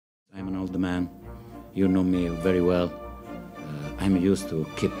old man. You know me very well. I'm used to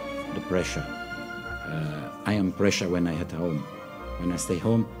keep the pressure. I am pressure when I at home. When I stay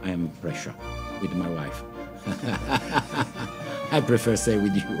home, I am pressure with my wife. I prefer stay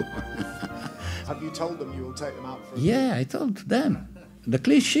with you. Have you told them you will take them out for a Yeah, I told them. The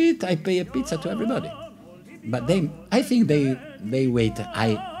clean sheet, I pay a pizza to everybody. But I think they wait.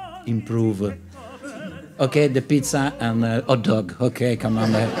 I improve. Okay, the pizza and hot dog. Okay, come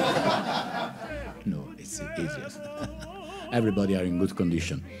on. No, it's easier. Everybody are in good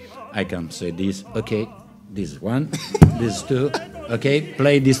condition. I can say this. Okay, this is one, this is two. Okay,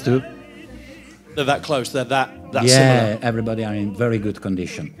 play these two. They're that close. They're that yeah, similar. Everybody are in very good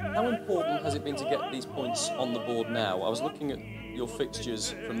condition. How important has it been to get these points on the board now? I was looking at your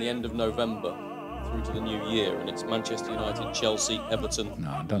fixtures from the end of November through to the new year, and it's Manchester United, Chelsea, Everton,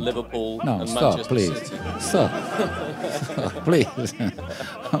 Liverpool, and stop, Manchester please. City. Stop, please.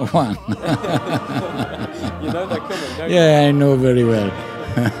 One. You know they're coming, don't you? Yeah, I know very well.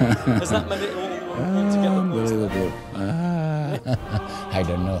 Has that made it all to get the points? Unbelievable. I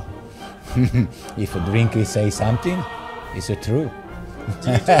don't know. If a drinker says something, it's true.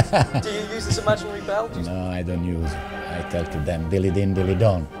 Do you use this imaginary bell? No, I don't use. I tell to them, dilly din, dilly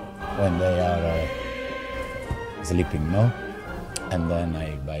don, when they are sleeping, no? And then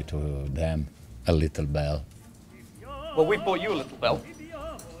I buy to them a little bell. Well, we bought you a little bell.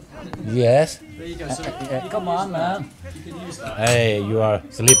 Yes. There you go. So come on, man. You can use that. Hey, you are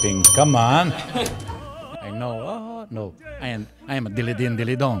sleeping. Come on. I know. Oh no, I am a dilly din,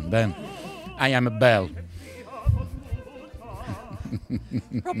 dilly don. Then I am a bell.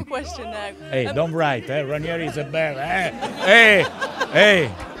 Proper question now. Hey, don't write. Ranieri is a bell. Hey,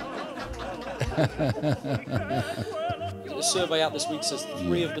 hey. A survey out this week says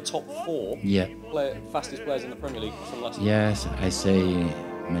 3 of the top 4 fastest players in the Premier League from last year. Yes, I say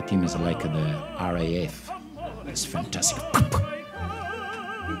my team is like the RAF. It's fantastic.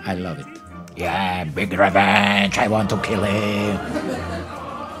 I love it. Yeah, big revenge. I want to kill him.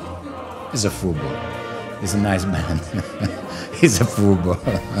 He's a football. He's a nice man. He's a football.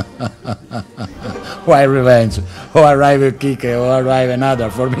 Why revenge? Or arrive a kicker or arrive another.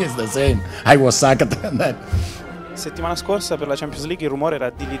 For me it's the same. I was sacked and that. Settimana scorsa per la Champions League il rumore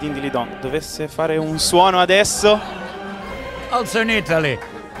era Dilly din Dilly don. Dovesse fare un suono adesso? Also in Italy.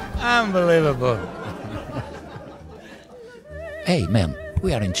 Unbelievable. Hey man,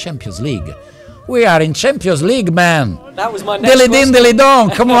 we are in Champions League. We are in Champions League, man. That was my next Dilly din, question. dilly don,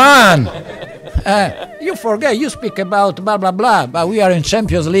 come on. You forget, you speak about blah, blah, blah, but we are in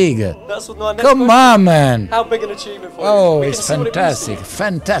Champions League. That's what my next Come question. on, man. How big an achievement for you? Oh, We it's can see what it means to fantastic, you.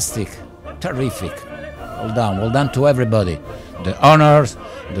 fantastic, terrific. Well done to everybody. The owners,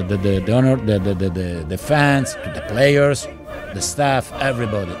 the fans, to the players, the staff,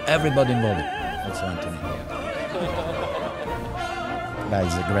 everybody involved. Also Anthony here. That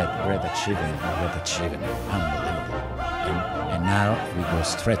is a great achievement, unbelievable. And now we go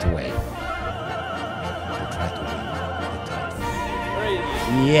straight away to try to win the title.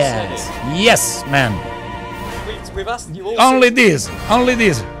 Yes, man. We've asked you all. Only this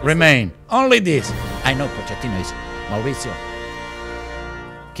remain. Only this. I know Pochettino is Maurizio.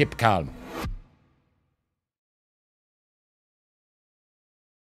 Keep calm.